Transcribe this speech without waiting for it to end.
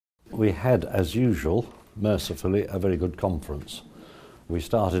we had, as usual, mercifully, a very good conference. We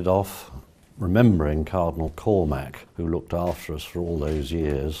started off remembering Cardinal Cormac, who looked after us for all those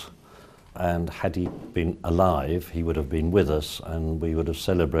years. And had he been alive, he would have been with us, and we would have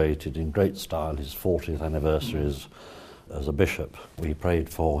celebrated in great style his 40th anniversary as a bishop. We prayed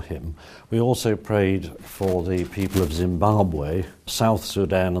for him. We also prayed for the people of Zimbabwe, South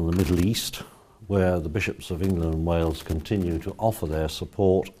Sudan and the Middle East, where the bishops of England and Wales continue to offer their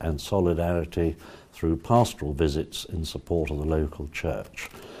support and solidarity through pastoral visits in support of the local church.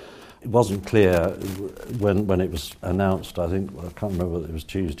 It wasn't clear when it was announced, I can't remember whether it was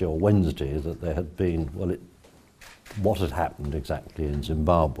Tuesday or Wednesday, that there had been, what had happened exactly in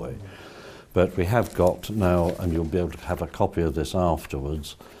Zimbabwe. But we have got now, and you'll be able to have a copy of this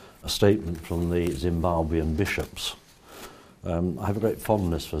afterwards, a statement from the Zimbabwean bishops. I have a great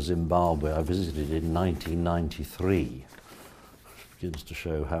fondness for Zimbabwe. I visited in 1993, which begins to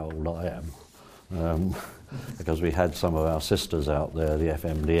show how old I am. Because we had some of our sisters out there, the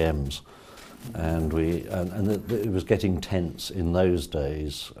FMDMs, and it was getting tense in those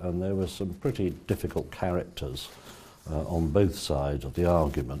days, and there were some pretty difficult characters on both sides of the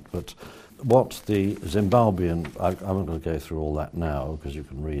argument. But what the Zimbabwean, I'm not going to go through all that now because you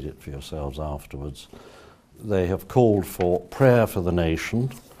can read it for yourselves afterwards. They have called for prayer for the nation,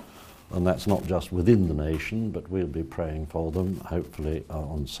 and that's not just within the nation, but we'll be praying for them, hopefully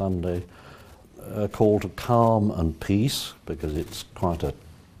on Sunday. A call to calm and peace, because it's quite a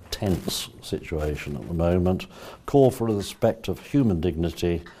tense situation at the moment. Call for the respect of human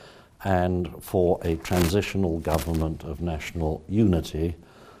dignity and for a transitional government of national unity,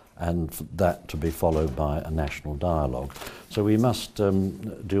 and for that to be followed by a national dialogue. So we must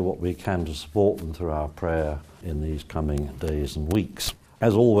do what we can to support them through our prayer in these coming days and weeks.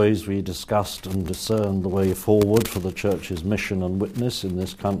 As always, we discussed and discerned the way forward for the Church's mission and witness in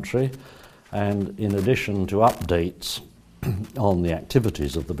this country. And in addition to updates on the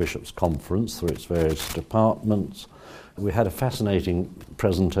activities of the Bishops' Conference through its various departments, we had a fascinating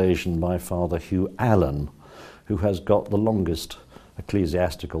presentation by Father Hugh Allen, who has got the longest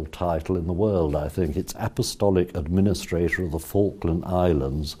ecclesiastical title in the world, I think. It's Apostolic Administrator of the Falkland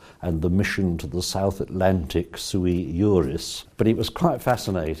Islands and the Mission to the South Atlantic Sui Juris. But it was quite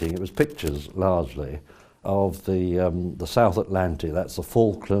fascinating. It was pictures, largely, of the South Atlantic. That's the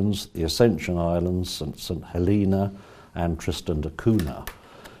Falklands, the Ascension Islands, St Helena and Tristan da Cunha.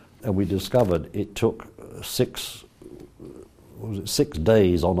 And we discovered it took 6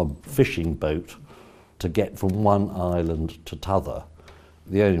 days on a fishing boat to get from one island to t'other.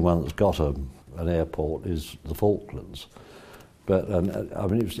 The only one that's got an airport is the Falklands. But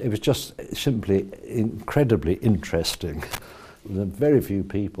it was just simply incredibly interesting. There were very few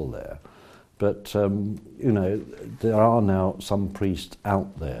people there. But, there are now some priests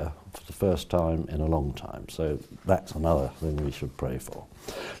out there for the first time in a long time. So that's another thing we should pray for.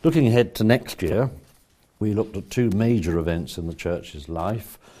 Looking ahead to next year, we looked at 2 major events in the Church's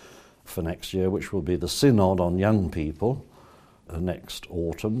life for next year, which will be the Synod on Young People next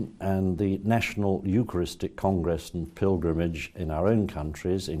autumn, and the National Eucharistic Congress and Pilgrimage in our own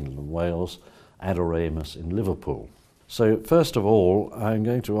countries, England and Wales, Adoremus in Liverpool. So first of all, I'm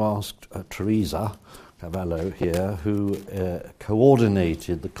going to ask Teresa Carvalho here, who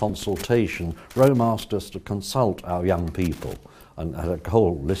coordinated the consultation. Rome asked us to consult our young people and had a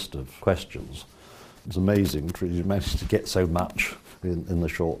whole list of questions. It's amazing, Teresa managed to get so much in the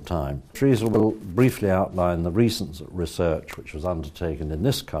short time. Teresa will briefly outline the recent research which was undertaken in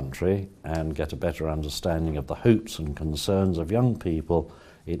this country and get a better understanding of the hopes and concerns of young people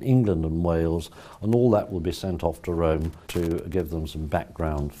in England and Wales, and all that will be sent off to Rome to give them some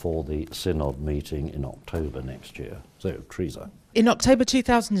background for the Synod meeting in October next year. So, Teresa. In October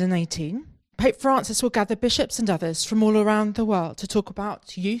 2018, Pope Francis will gather bishops and others from all around the world to talk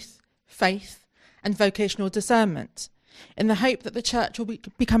about youth, faith, and vocational discernment, in the hope that the Church will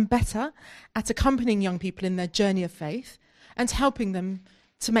become better at accompanying young people in their journey of faith and helping them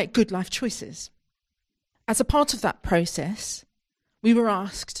to make good life choices. As a part of that process, we were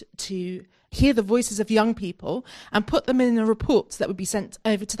asked to hear the voices of young people and put them in a report that would be sent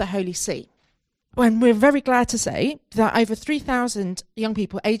over to the Holy See. And we're very glad to say that over 3,000 young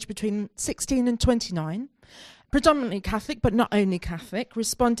people aged between 16 and 29, predominantly Catholic but not only Catholic,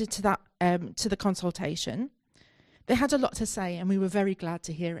 responded to that to the consultation. They had a lot to say, and we were very glad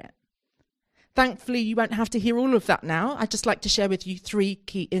to hear it. Thankfully, you won't have to hear all of that now. I'd just like to share with you 3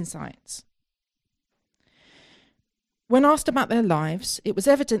 key insights. When asked about their lives, it was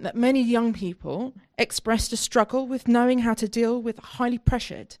evident that many young people expressed a struggle with knowing how to deal with a highly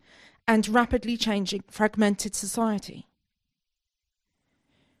pressured and rapidly changing fragmented society.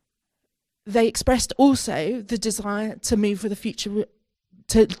 they expressed also the desire to move for the future,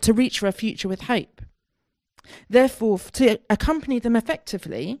 to reach for a future with hope. Therefore, to accompany them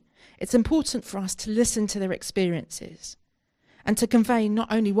effectively, it's important for us to listen to their experiences and to convey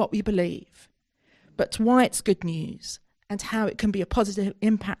not only what we believe, but why it's good news and how it can be a positive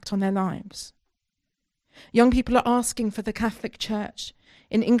impact on their lives. Young people are asking for the Catholic Church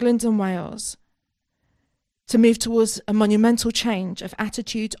in England and Wales to move towards a monumental change of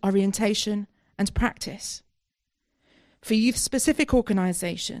attitude, orientation and practice. For youth-specific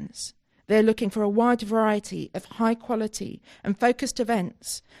organisations, they're looking for a wide variety of high-quality and focused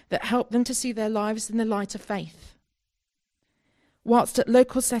events that help them to see their lives in the light of faith. Whilst at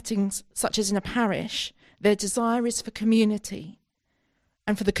local settings, such as in a parish, their desire is for community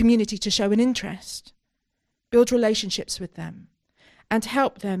and for the community to show an interest, build relationships with them, and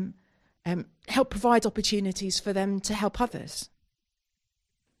help provide opportunities for them to help others.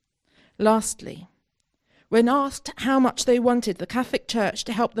 Lastly, when asked how much they wanted the Catholic Church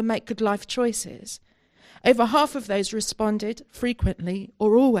to help them make good life choices, over half of those responded frequently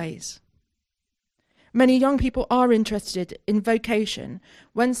or always. Many young people are interested in vocation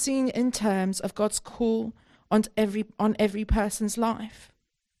when seen in terms of God's call on every person's life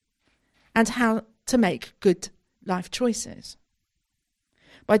and how to make good life choices.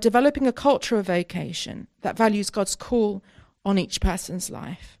 By developing a culture of vocation that values God's call on each person's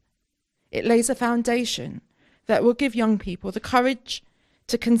life, it lays a foundation that will give young people the courage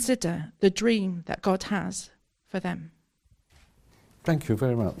to consider the dream that God has for them. Thank you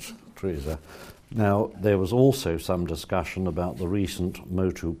very much, Teresa. Now, there was also some discussion about the recent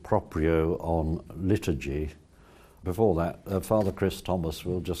motu proprio on liturgy. Before that, Father Chris Thomas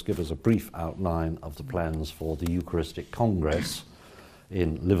will just give us a brief outline of the plans for the Eucharistic Congress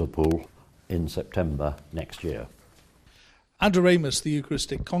in Liverpool in September next year. Adoramus, the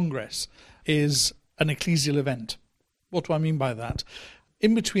Eucharistic Congress, is an ecclesial event. What do I mean by that?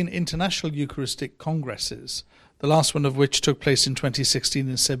 In between international Eucharistic Congresses, the last one of which took place in 2016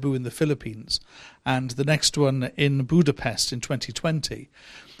 in Cebu in the Philippines, and the next one in Budapest in 2020,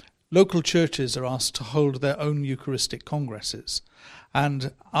 local churches are asked to hold their own Eucharistic Congresses.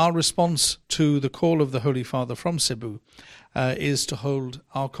 And our response to the call of the Holy Father from Cebu is to hold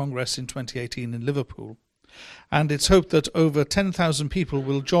our Congress in 2018 in Liverpool. And it's hoped that over 10,000 people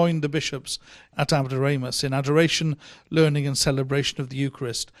will join the bishops at Adoramus in adoration, learning and celebration of the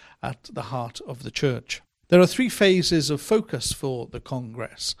Eucharist at the heart of the Church. There are 3 phases of focus for the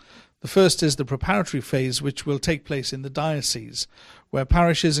Congress. The first is the preparatory phase, which will take place in the diocese, where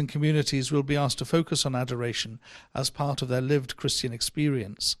parishes and communities will be asked to focus on adoration as part of their lived Christian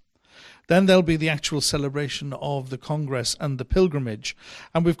experience. Then there'll be the actual celebration of the Congress and the pilgrimage.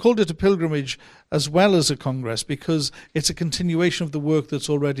 And we've called it a pilgrimage as well as a Congress because it's a continuation of the work that's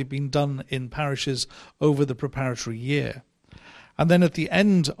already been done in parishes over the preparatory year. And then at the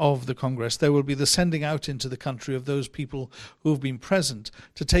end of the Congress, there will be the sending out into the country of those people who have been present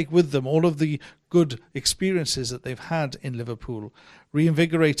to take with them all of the good experiences that they've had in Liverpool,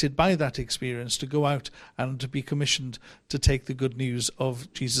 reinvigorated by that experience to go out and to be commissioned to take the good news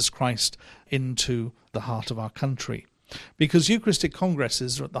of Jesus Christ into the heart of our country. Because Eucharistic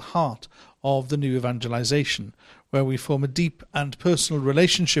Congresses are at the heart of the new evangelization, where we form a deep and personal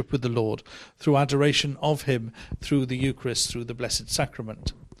relationship with the Lord through adoration of him, through the Eucharist, through the Blessed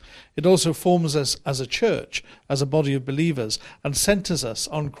Sacrament. It also forms us as a church, as a body of believers, and centres us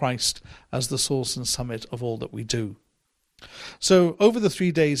on Christ as the source and summit of all that we do. So over the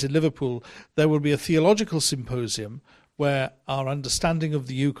 3 days in Liverpool, there will be a theological symposium where our understanding of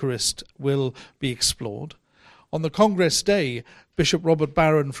the Eucharist will be explored. On the Congress Day, Bishop Robert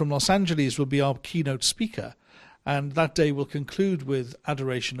Barron from Los Angeles will be our keynote speaker, and that day will conclude with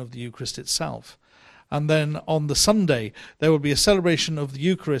adoration of the Eucharist itself. And then on the Sunday, there will be a celebration of the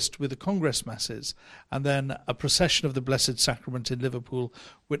Eucharist with the Congress Masses, and then a procession of the Blessed Sacrament in Liverpool,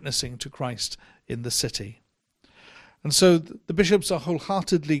 witnessing to Christ in the city. And so the bishops are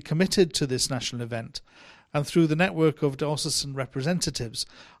wholeheartedly committed to this national event, and through the network of diocesan representatives,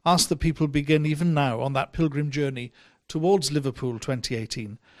 ask that people begin even now on that pilgrim journey towards Liverpool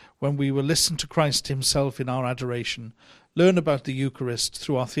 2018, when we will listen to Christ himself in our adoration, learn about the Eucharist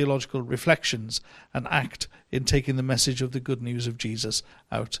through our theological reflections, and act in taking the message of the good news of Jesus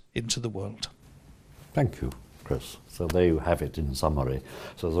out into the world. Thank you, Chris. So there you have it in summary.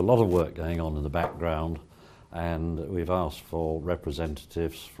 So there's a lot of work going on in the background, and we've asked for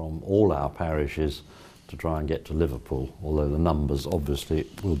representatives from all our parishes to try and get to Liverpool, although the numbers obviously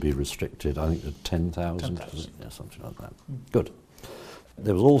will be restricted. I think to 10,000. 10,000. Yeah, something like that. Good.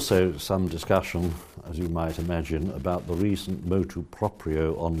 There was also some discussion, as you might imagine, about the recent motu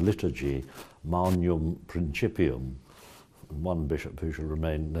proprio on liturgy, Magnum Principium. And one bishop who shall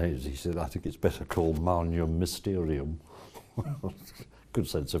remain nameless, he said, I think it's better called Magnum Mysterium. Good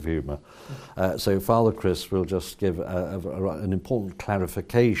sense of humour. So Father Chris will just give an important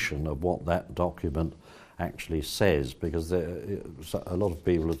clarification of what that document actually says, because a lot of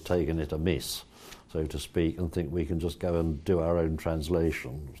people have taken it amiss, so to speak, and think we can just go and do our own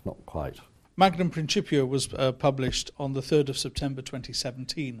translation. It's not quite. Magnum Principio was published on the 3rd of September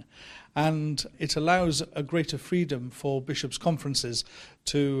 2017, and it allows a greater freedom for bishops' conferences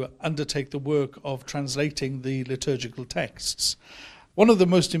to undertake the work of translating the liturgical texts. One of the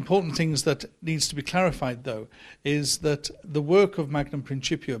most important things that needs to be clarified, though, is that the work of Magnum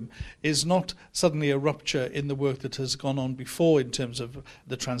Principium is not suddenly a rupture in the work that has gone on before in terms of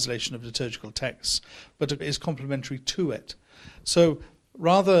the translation of liturgical texts, but it is complementary to it. So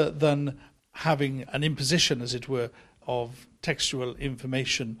rather than having an imposition, as it were, of textual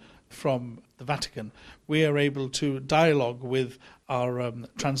information from the Vatican, we are able to dialogue with our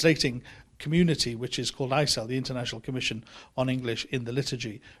translating community, which is called ICEL, the International Commission on English in the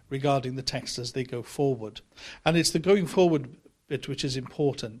Liturgy, regarding the text as they go forward. And it's the going forward bit which is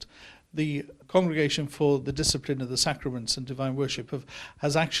important. The Congregation for the Discipline of the Sacraments and Divine Worship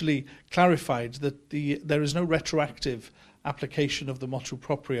has actually clarified that there is no retroactive application of the motu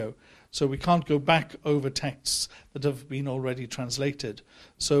proprio. So we can't go back over texts that have been already translated.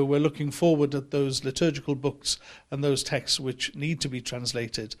 So we're looking forward at those liturgical books and those texts which need to be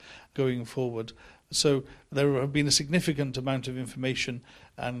translated going forward. So there have been a significant amount of information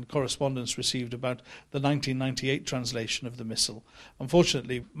and correspondence received about the 1998 translation of the Missal.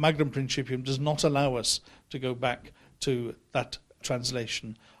 Unfortunately, Magnum Principium does not allow us to go back to that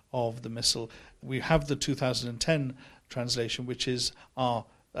translation of the Missal. We have the 2010 translation, which is our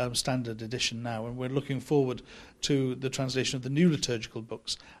standard edition now, and we're looking forward to the translation of the new liturgical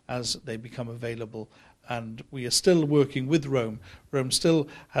books as they become available. And we are still working with Rome. Rome still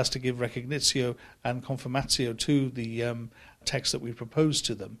has to give recognition and confirmatio to the text that we propose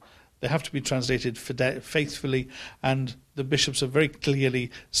to them. They have to be translated faithfully, and the bishops have very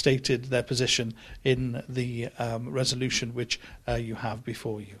clearly stated their position in the resolution which you have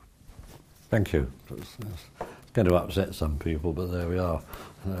before you. Thank you. It's going to upset some people, but there we are.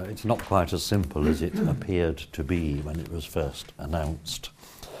 It's not quite as simple as it appeared to be when it was first announced.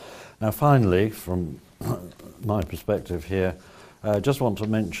 Now, finally, from my perspective here, I just want to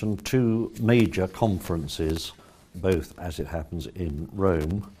mention two major conferences, both, as it happens, in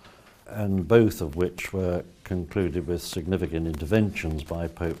Rome, and both of which were concluded with significant interventions by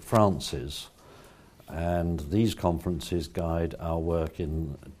Pope Francis. And these conferences guide our work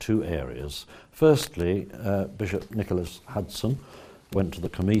in two areas. Firstly, Bishop Nicholas Hudson went to the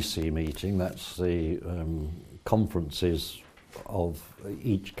Commissii meeting. That's the conferences of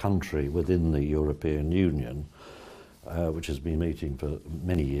each country within the European Union, which has been meeting for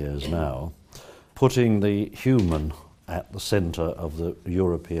many years now, putting the human at the centre of the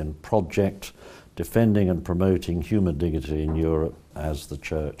European project, defending and promoting human dignity in Europe as the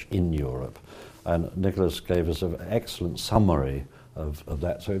Church in Europe. And Nicholas gave us an excellent summary of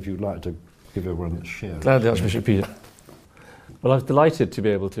that. So if you'd like to give everyone a share. Gladly, Archbishop Peter. Well, I was delighted to be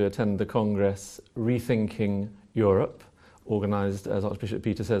able to attend the Congress Rethinking Europe, organised, as Archbishop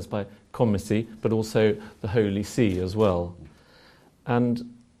Peter says, by Commissii, but also the Holy See as well.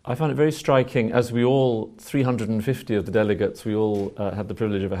 And I found it very striking, as we all, 350 of the delegates, we all had the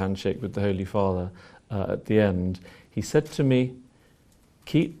privilege of a handshake with the Holy Father at the end. He said to me,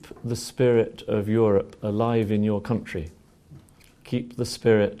 "Keep the spirit of Europe alive in your country. Keep the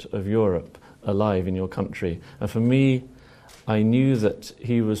spirit of Europe alive in your country." And for me, I knew that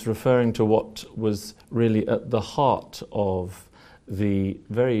he was referring to what was really at the heart of the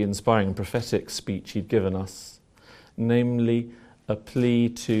very inspiring and prophetic speech he'd given us, namely a plea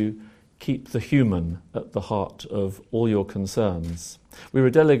to keep the human at the heart of all your concerns. We were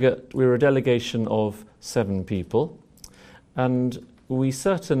a delegation of 7 people, and we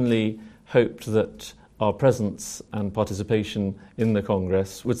certainly hoped that our presence and participation in the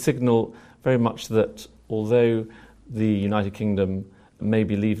Congress would signal very much that although the United Kingdom may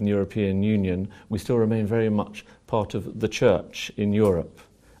be leaving the European Union, we still remain very much part of the Church in Europe.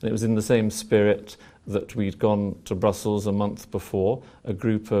 And it was in the same spirit that we'd gone to Brussels a month before, a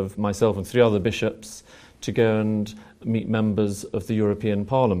group of myself and 3 other bishops, to go and meet members of the European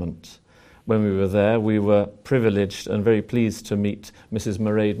Parliament. When we were there, we were privileged and very pleased to meet Mrs.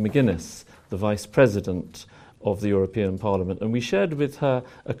 Mairead McGuinness, the Vice President of the European Parliament, and we shared with her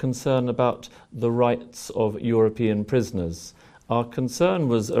a concern about the rights of European prisoners Our concern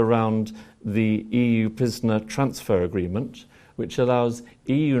was around the EU prisoner transfer agreement, which allows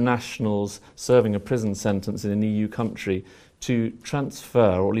EU nationals serving a prison sentence in an EU country to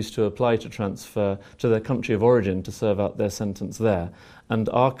transfer, or at least to apply to transfer, to their country of origin to serve out their sentence there. And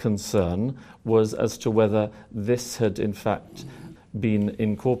our concern was as to whether this had in fact been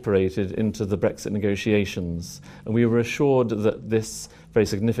incorporated into the Brexit negotiations. And we were assured that this very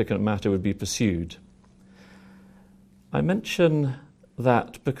significant matter would be pursued. I mention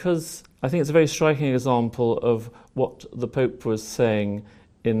that because I think it's a very striking example of what the Pope was saying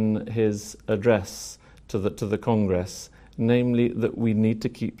in his address to the Congress, namely that we need to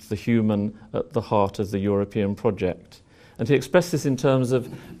keep the human at the heart of the European project. And he expressed this in terms of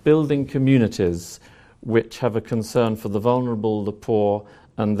building communities which have a concern for the vulnerable, the poor,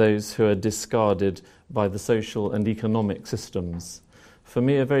 and those who are discarded by the social and economic systems. For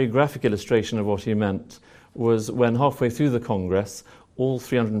me, a very graphic illustration of what he meant was when halfway through the Congress, all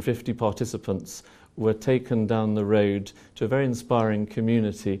 350 participants were taken down the road to a very inspiring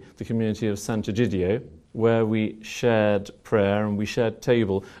community, the community of Sant'Egidio, where we shared prayer and we shared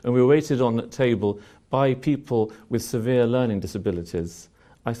table, and we were waited on at table by people with severe learning disabilities.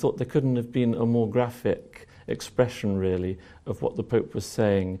 I thought there couldn't have been a more graphic expression, really, of what the Pope was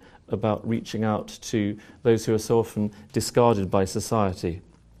saying about reaching out to those who are so often discarded by society.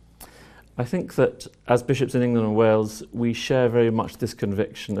 I think that as bishops in England and Wales, we share very much this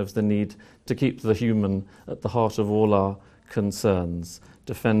conviction of the need to keep the human at the heart of all our concerns,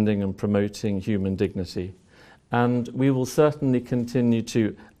 defending and promoting human dignity. And we will certainly continue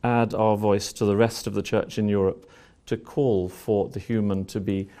to add our voice to the rest of the Church in Europe to call for the human to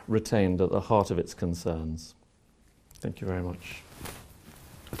be retained at the heart of its concerns. Thank you very much.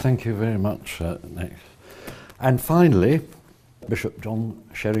 Thank you very much, Nick. And finally, Bishop John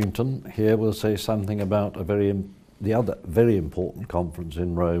Sherrington here will say something about the other very important conference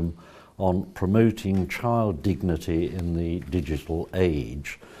in Rome on promoting child dignity in the digital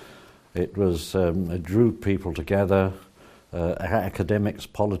age. It drew people together, academics,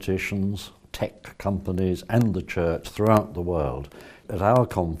 politicians, tech companies and the church throughout the world. At our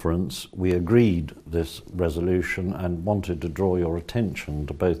conference we agreed this resolution and wanted to draw your attention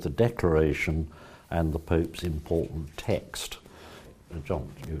to both the declaration and the Pope's important text.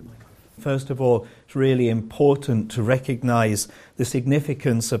 John, you. First of all, it's really important to recognise the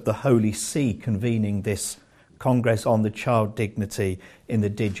significance of the Holy See convening this Congress on the child dignity in the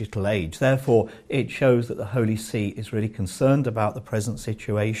digital age. Therefore, it shows that the Holy See is really concerned about the present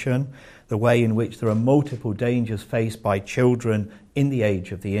situation, the way in which there are multiple dangers faced by children in the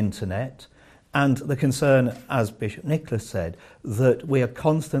age of the internet, and the concern, as Bishop Nicholas said, that we are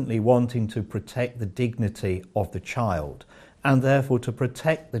constantly wanting to protect the dignity of the child, and therefore to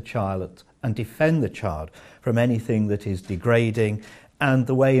protect the child and defend the child from anything that is degrading, and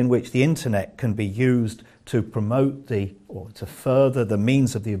the way in which the internet can be used to promote or to further the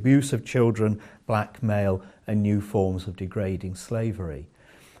means of the abuse of children, blackmail, and new forms of degrading slavery.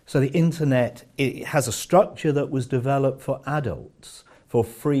 So the internet, it has a structure that was developed for adults, for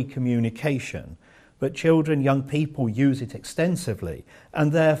free communication, but children, young people use it extensively,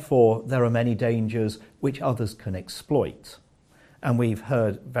 and therefore there are many dangers which others can exploit. And we've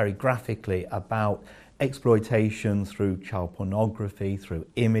heard very graphically about exploitation through child pornography, through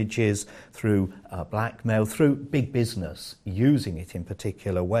images, through blackmail, through big business using it in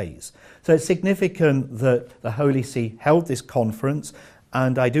particular ways. So it's significant that the Holy See held this conference,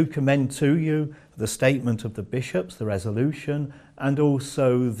 and I do commend to you the statement of the bishops, the resolution, and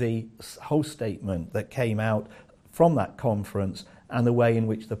also the whole statement that came out from that conference and the way in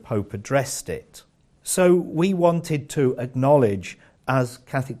which the Pope addressed it. So we wanted to acknowledge, as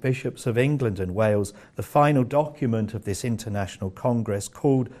Catholic bishops of England and Wales, the final document of this international congress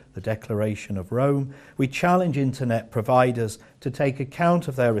called the Declaration of Rome. We challenge internet providers to take account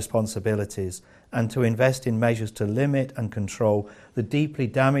of their responsibilities and to invest in measures to limit and control the deeply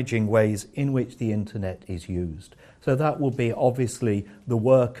damaging ways in which the internet is used. So that will be obviously the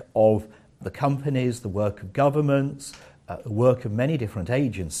work of the companies, the work of governments, the work of many different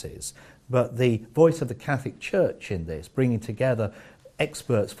agencies. But the voice of the Catholic Church in this, bringing together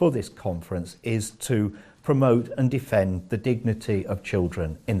experts for this conference, is to promote and defend the dignity of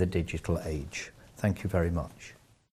children in the digital age. Thank you very much.